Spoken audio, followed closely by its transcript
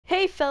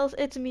Hey fellas,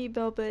 it's me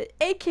Boba,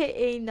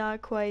 aka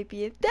Not Quite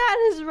Be.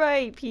 That is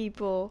right,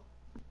 people.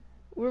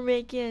 We're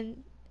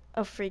making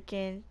a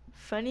freaking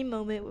funny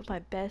moment with my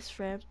best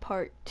friend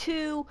part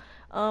 2.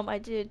 I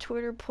did a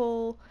Twitter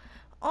poll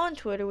on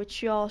Twitter,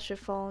 which y'all should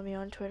follow me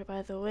on Twitter,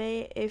 by the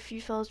way, if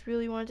you fellas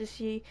really wanted to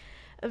see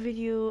a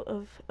video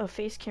of a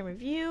face cam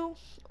review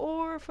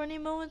or funny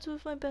moments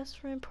with my best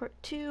friend part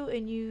 2,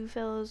 and you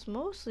fellas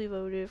mostly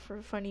voted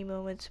for funny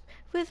moments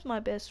with my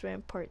best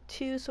friend part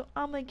 2, so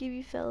I'm gonna give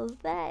you fellas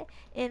that,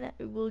 and I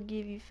will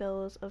give you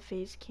fellas a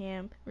face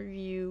cam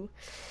review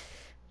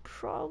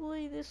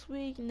probably this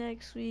week,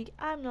 next week.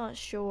 I'm not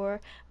sure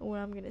when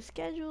I'm gonna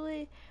schedule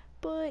it,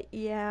 but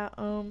yeah,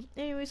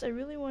 anyways, I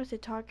really wanted to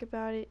talk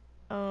about it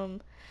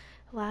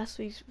last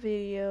week's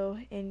video,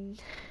 and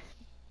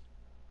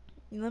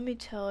let me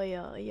tell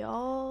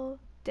y'all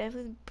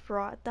definitely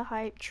brought the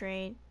hype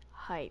train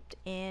hyped,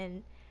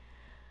 and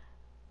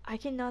I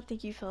cannot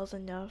thank you fellas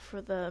enough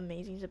for the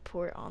amazing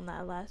support on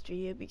that last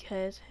video,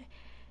 because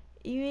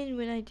even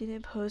when I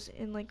didn't post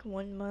in like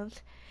 1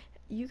 month,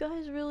 you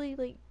guys really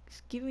like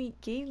gave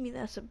me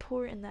that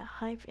support and that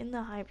hype in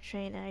the hype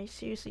train, and I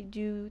seriously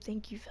do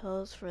thank you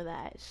fellas for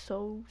that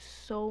so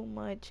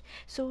much.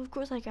 So of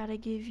course I gotta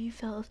give you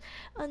fellas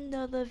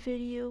another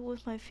video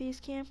with my face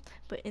cam,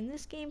 but in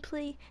this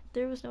gameplay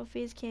there was no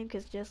face cam,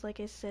 because just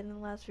like I said in the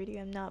last video,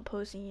 I'm not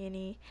posting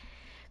any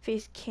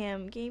face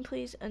cam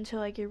gameplays until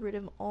I get rid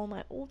of all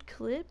my old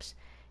clips.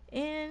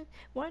 And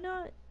why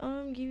not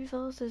give you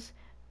fellas this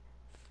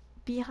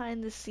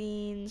behind the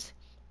scenes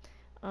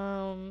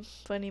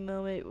funny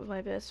moment with my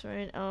best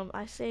friend.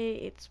 I say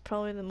it's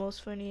probably the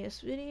most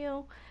funniest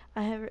video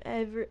I have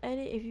ever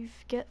edited.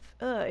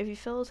 If you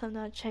fellas have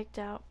not checked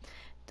out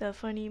the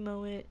funny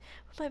moment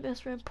with my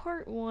best friend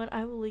part 1,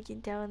 I will link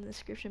it down in the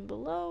description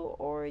below,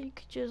 or you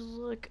could just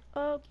look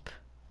up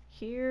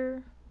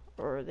here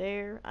or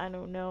there, I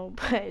don't know,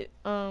 but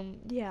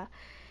yeah,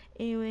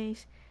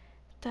 anyways,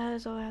 that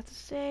is all I have to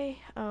say.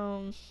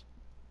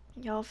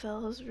 Y'all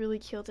fellas really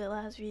killed it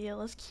last video.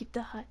 Let's keep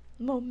the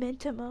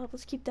momentum up.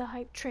 Let's keep the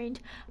hype train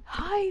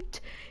hyped.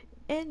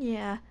 And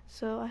yeah,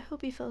 so I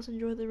hope you fellas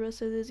enjoy the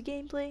rest of this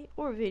gameplay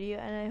or video,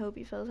 and I hope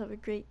you fellas have a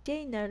great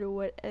day, night, or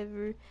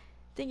whatever.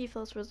 Thank you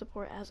fellas for the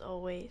support as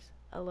always.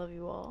 I love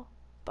you all.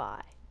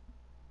 Bye.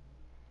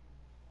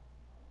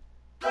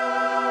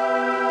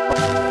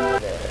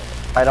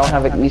 I don't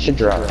have Ignition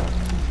drop.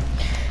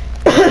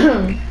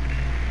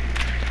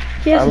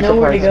 He has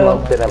nowhere to go.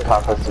 Smoke didn't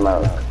pop a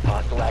smoke.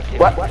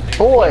 What?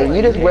 Boy,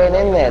 you just went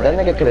in there. That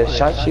nigga could have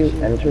shot you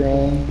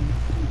entering.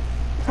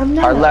 I'm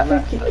not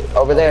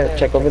over there.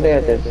 Check over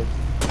there. There's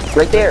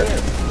right there.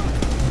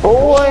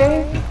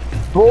 Boy.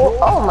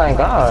 Oh my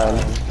god.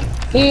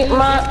 Eat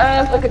my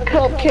ass like a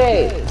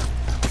cupcake.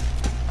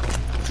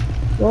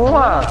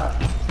 Mwah.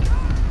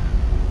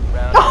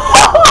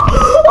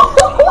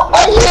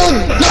 Are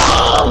you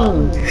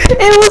dumb?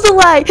 It was a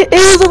lag. It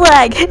was a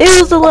lag. It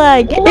was a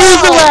lag. It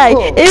was a lag.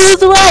 It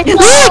was a lag.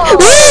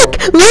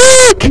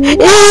 Look! It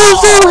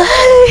was a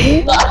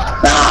lag.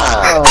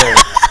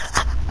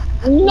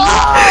 No!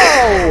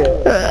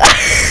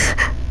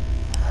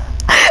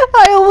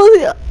 I almost.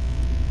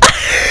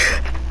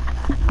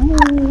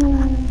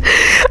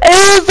 It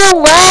was a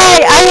lag.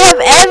 I have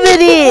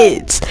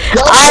evidence.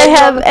 I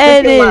have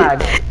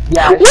evidence.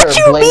 Yeah, what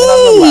sure. you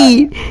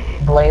mean?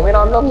 Blame it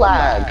on the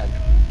lag.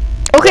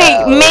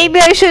 Okay, maybe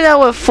I should have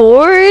went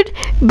forward,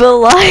 but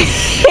like.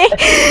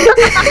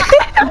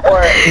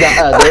 Or the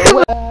other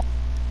way.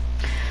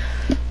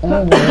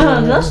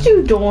 Let's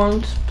do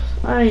dorms.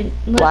 Why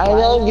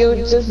don't you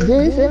just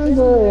listen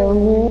for a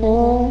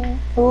minute?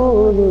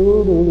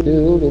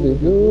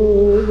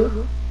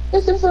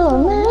 Listen for a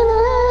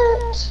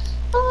minute.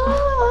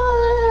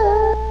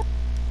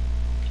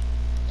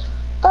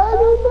 I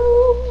don't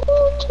know who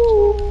to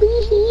be.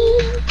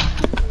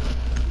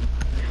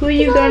 Who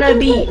you gonna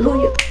be?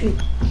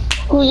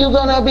 Who you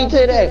gonna be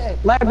today?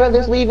 My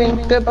brother's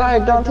leaving. Goodbye,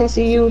 Dante.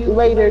 See you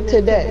later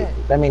today.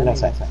 That means no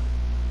sense.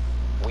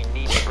 We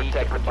need to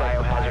protect the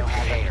biohazard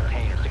container.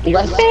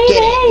 Let's get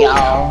it,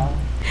 y'all.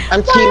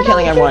 I'm team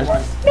killing everyone.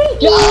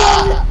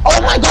 Yeah!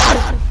 Oh my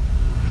god!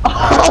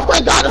 Oh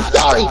my god, I'm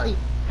sorry!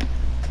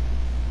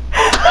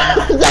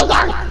 I'm so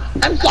sorry!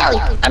 I'm sorry!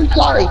 I'm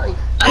sorry!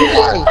 I'm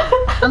sorry!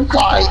 I'm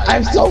sorry!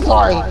 I'm so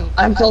sorry!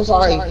 I'm so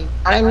sorry!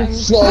 I'm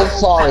so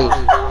sorry!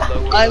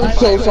 I'm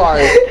so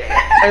sorry!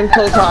 I'm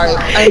so sorry!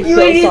 I'm so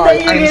sorry!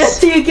 You're gonna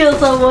see you kill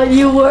someone,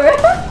 you were.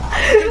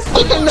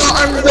 No,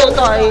 I'm so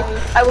sorry!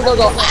 I was gonna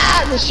go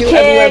just shoot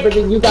everywhere, but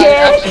then you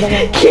guys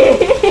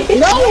actually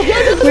no!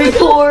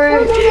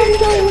 Report!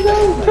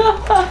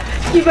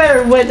 You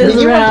better win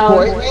this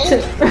round.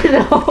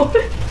 No.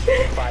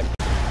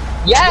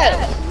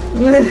 Yes!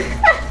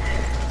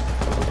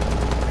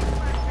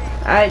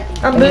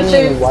 I'm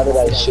boosting. Why did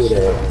I shoot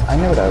it? I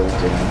knew what I was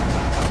doing.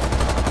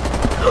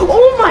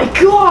 Oh my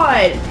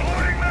god!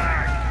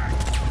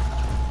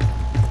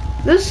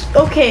 This,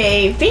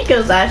 okay,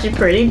 Fika's actually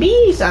pretty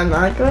beast, I'm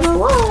not gonna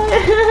lie.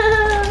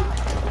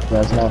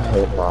 There's no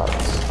hitbox.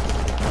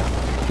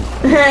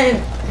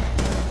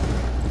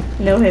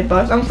 No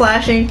hitbox. I'm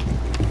flashing.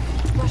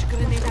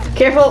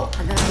 Careful.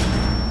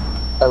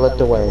 I looked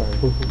away.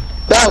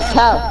 No,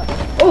 Cap!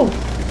 Oh.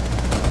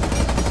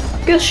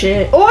 Good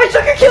shit. Oh, I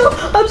took a kill.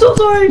 I'm so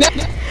sorry.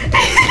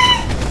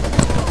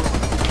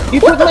 You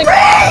What took the my-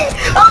 frick?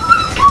 Oh, what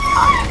is going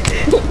on?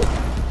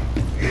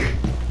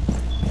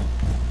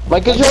 My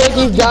controller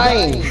keeps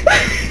dying!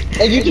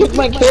 And you took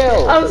my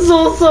kill! I'm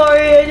so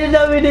sorry. I did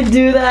not mean to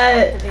do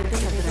that.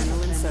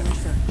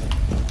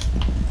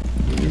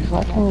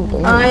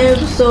 I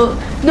am so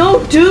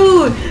no,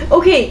 dude.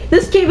 Okay,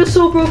 this game is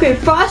so broken.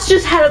 Frost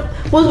just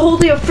was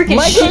holding a freaking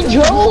My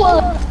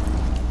controller!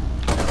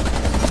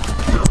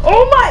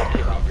 Oh my!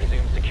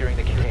 Resume securing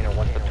the container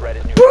once the threat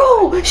is new.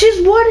 Bro,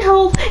 she's 1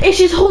 health and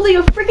she's holding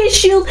a freaking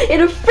shield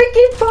and a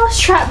freaking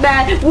frost trap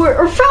man,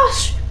 or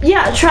frost,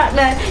 yeah, trap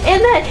man,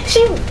 and then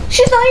she's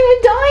not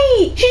even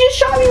dying. She just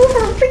shot me with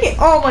her freaking.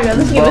 Oh my god,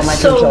 this game is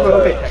so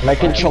broken. My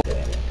controller.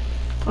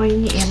 Oh, you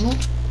need ammo?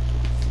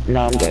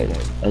 No, I'm good.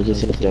 I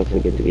just have to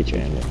forget to get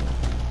your ammo.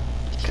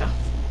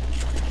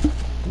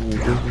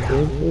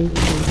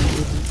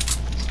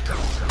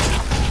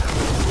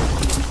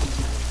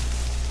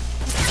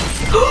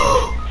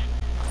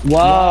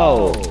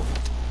 Wow!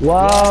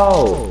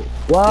 Wow!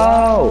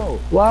 Wow!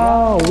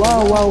 Wow!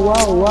 Wow! Wow!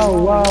 Wow! Wow!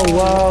 Wow!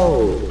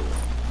 Wow!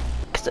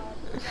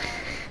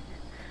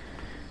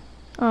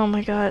 Oh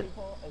my god.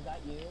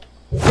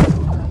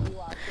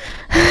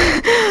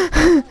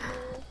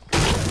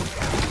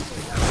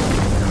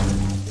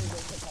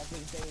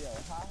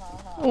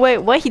 Wait,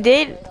 what he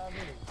did?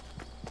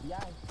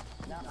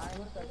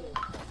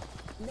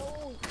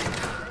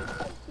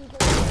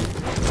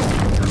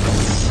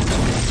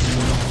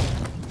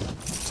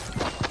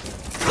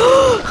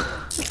 Boom!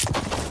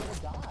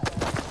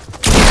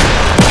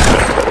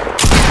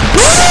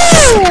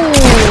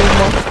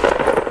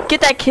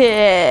 Get that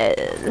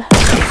kid.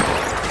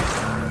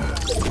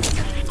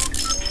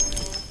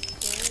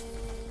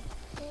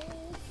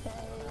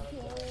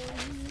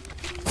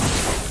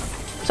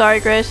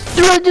 Sorry, Chris.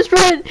 Just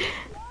run!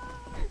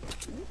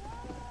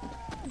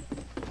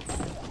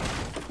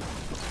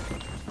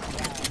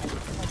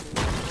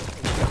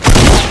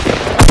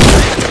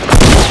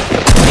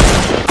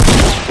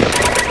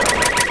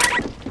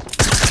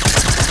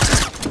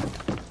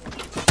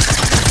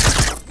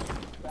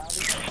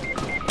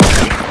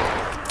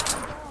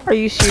 Are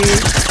you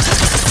serious?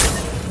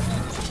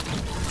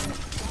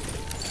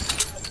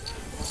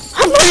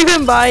 I'm not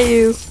even by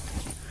you.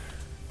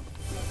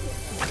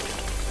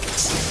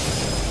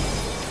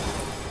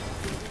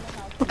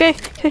 Okay.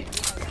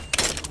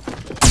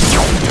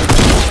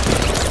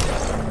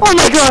 Oh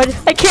my god,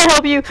 I can't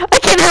help you. I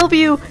can't help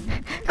you.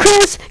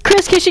 Chris,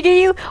 can she get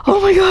you? Oh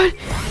my god.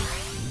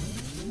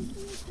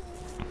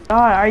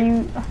 God, are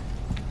you?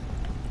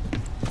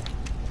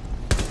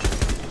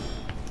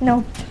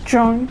 No,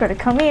 drone, you better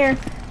come here.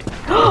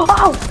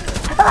 Oh!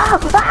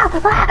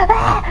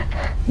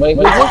 Wait,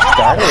 we just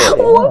started it.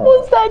 What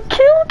was that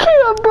kill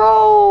cam,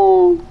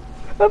 bro?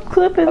 I'm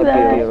clipping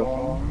that.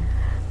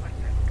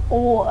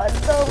 What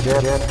the?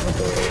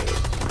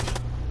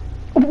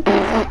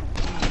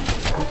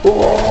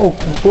 Whoa!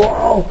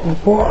 Whoa!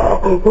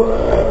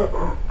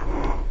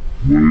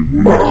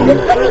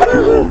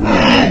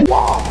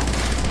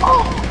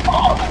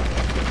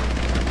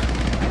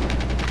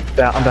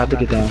 I'm about to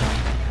get down.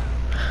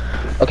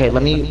 Okay,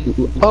 let me.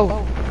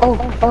 Oh!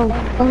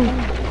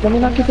 Let me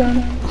not get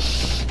down.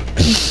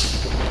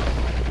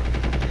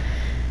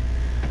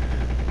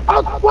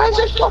 Oh, why is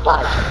there so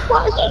much?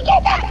 Why is there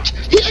so much?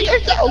 Here you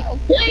go!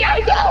 Here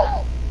you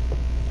go!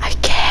 I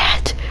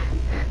can't.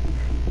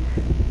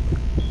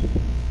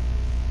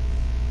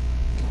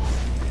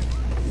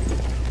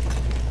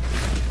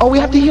 Oh, we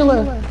have to heal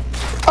her.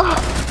 Oh,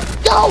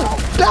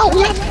 no,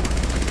 we have.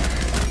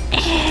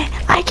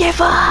 I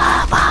give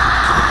up.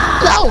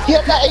 No,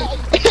 heal me!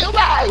 Heal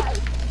me!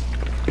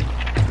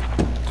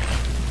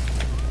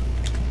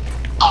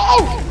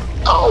 Oh!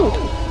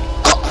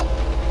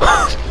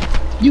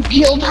 You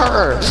killed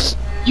her!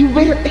 You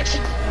made her.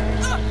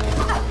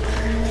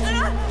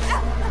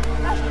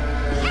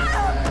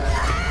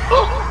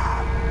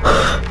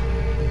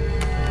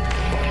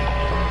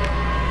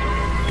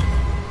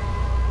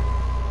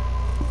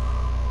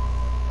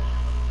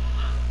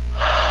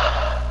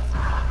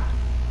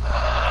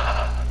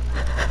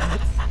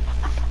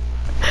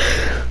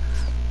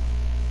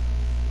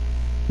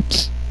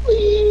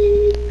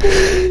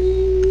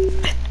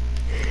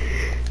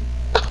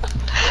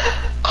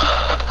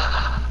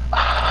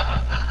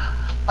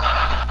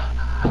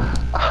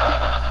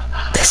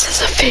 This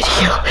is a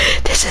video.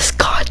 This is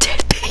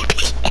content,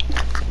 baby.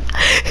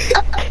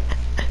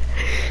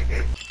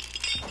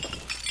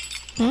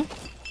 Hmm?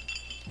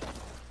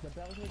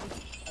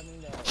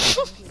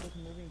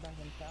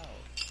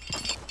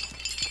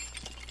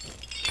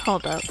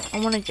 Hold up. I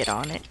want to get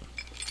on it.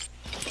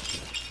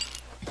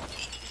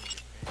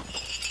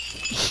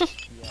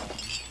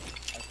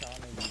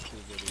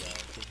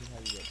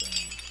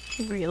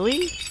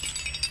 Really?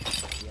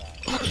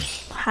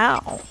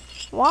 How?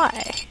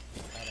 Why?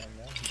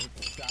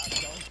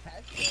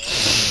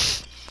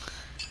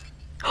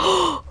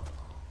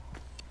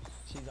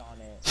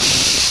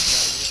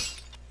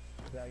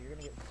 Belle, you're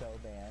gonna get so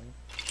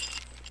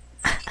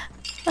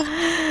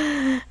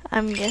banned.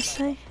 I'm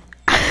guessing.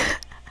 Belle,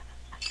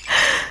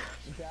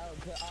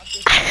 get off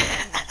this screen.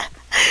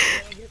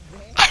 You're gonna get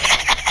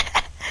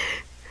banned.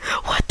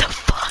 What the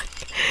fuck?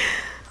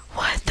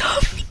 What the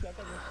f- You're stuck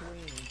on the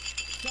screen.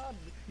 Stop!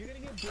 You're gonna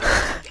get banned.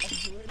 I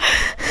swear to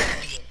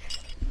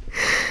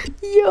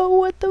God. Yo,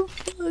 what the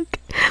fuck?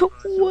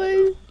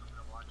 What?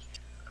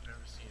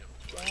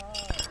 Stop.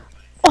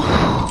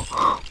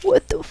 Oh,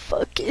 what the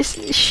fuck is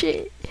this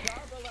shit?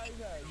 Stop, Elijah.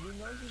 You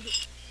know you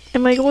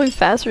Am I going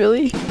fast,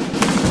 really?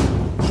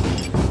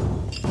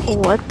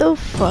 What the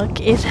fuck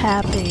is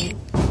happening?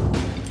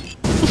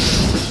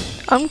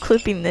 I'm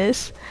clipping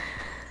this.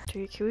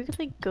 Dude, can we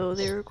like go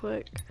there real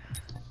quick?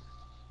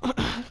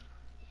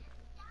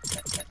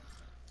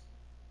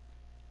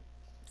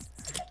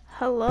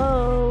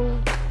 Hello,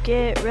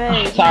 get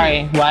ready.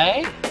 Sorry,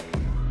 what?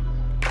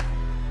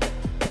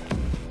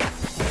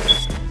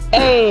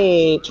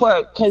 Hey,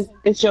 twerk, cause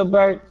it's your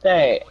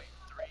birthday.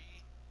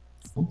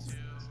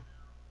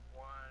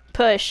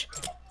 Push.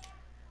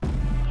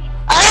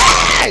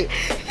 Hey!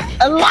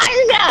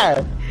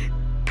 Elijah!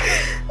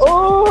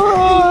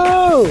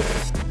 Ooh!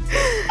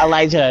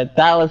 Elijah,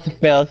 that was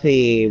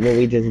filthy what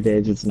we just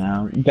did just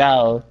now.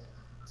 Belle.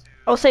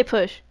 I'll say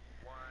push.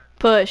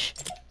 Push.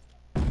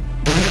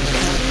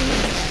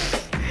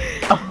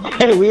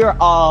 Okay, we were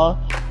all.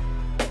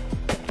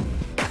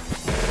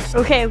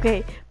 Okay,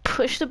 okay.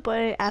 Push the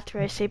button after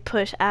I say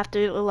push, after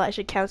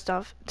Elijah counts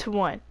off to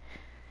 1.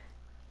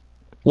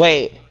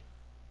 Wait.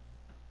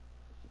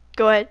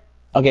 Go ahead.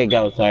 Okay,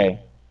 go, sorry.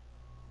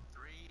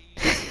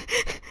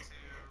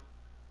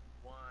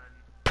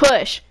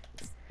 Push.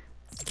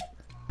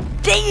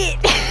 Dang it!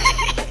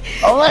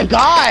 Oh my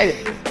god!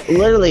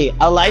 Literally,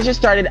 Elijah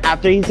started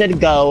after he said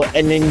go,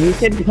 and then you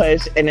said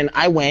push, and then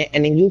I went,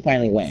 and then you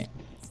finally went.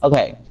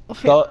 Okay,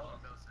 go.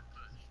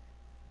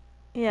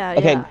 Yeah,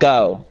 Okay, yeah.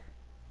 go.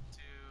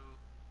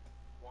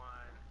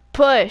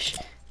 Push.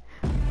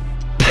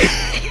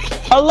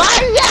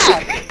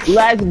 Elijah!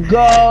 Let's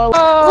go!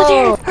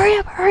 Lydia, hurry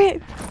up, hurry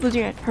up.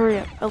 Lydia, hurry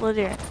up.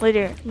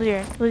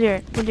 Lydia.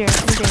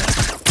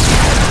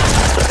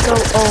 Go.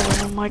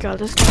 Oh my god,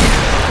 this guy is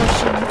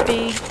pushing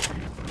big.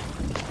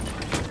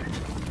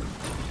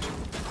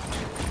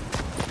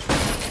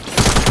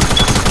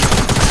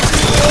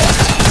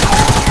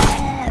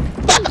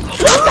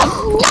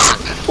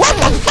 What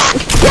the fuck?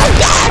 You're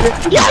dead!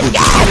 You're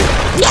dead!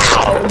 No!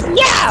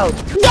 No!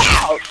 No!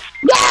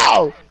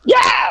 No!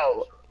 No!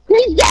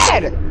 He's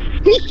dead!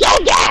 He's so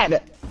dead!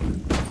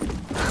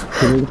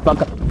 Get me the fuck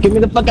up. Get me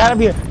the fuck out of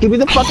here! Get me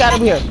the fuck out of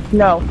here!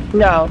 No!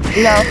 No!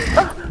 No!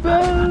 Bro,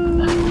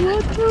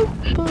 what the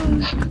fuck?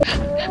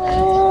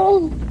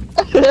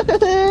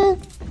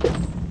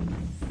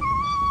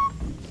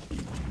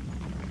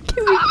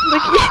 Can we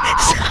look at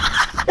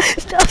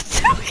Stop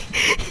doing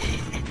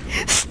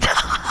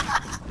Stop.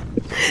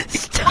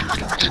 Stop.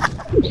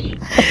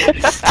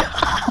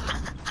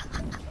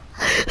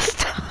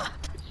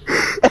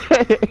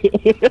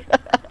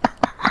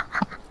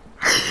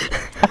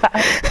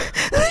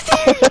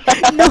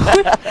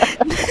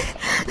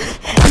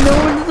 No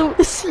one knows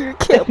a serial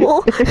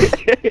camel.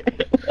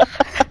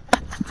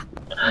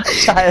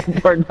 Child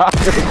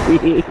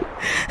pornography.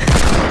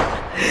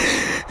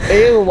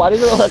 Ew, why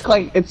does it look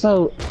like it's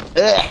so...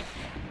 Ugh.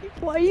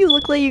 Why do you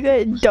look like you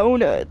got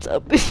donuts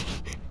up?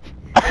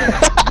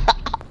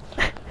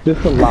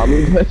 Just a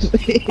lobby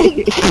pussy.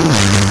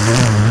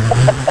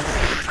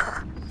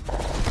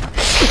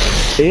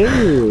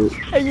 Ew.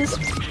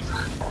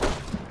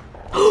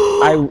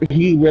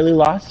 He really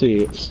lost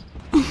me.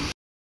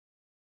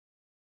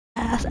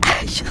 Ass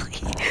actually.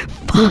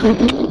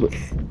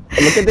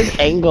 Look at this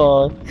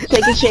angle.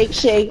 Shake it, shake,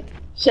 shake.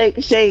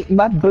 Shake, shake,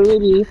 my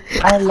booty.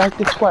 I like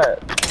to twerk.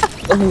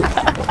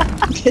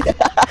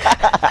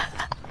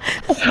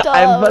 Stop.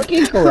 I'm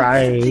fucking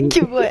crying.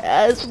 Get my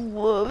ass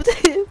whooped.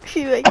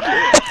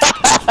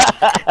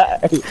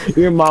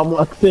 Your mom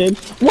walks in.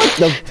 What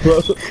the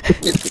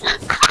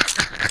fuck?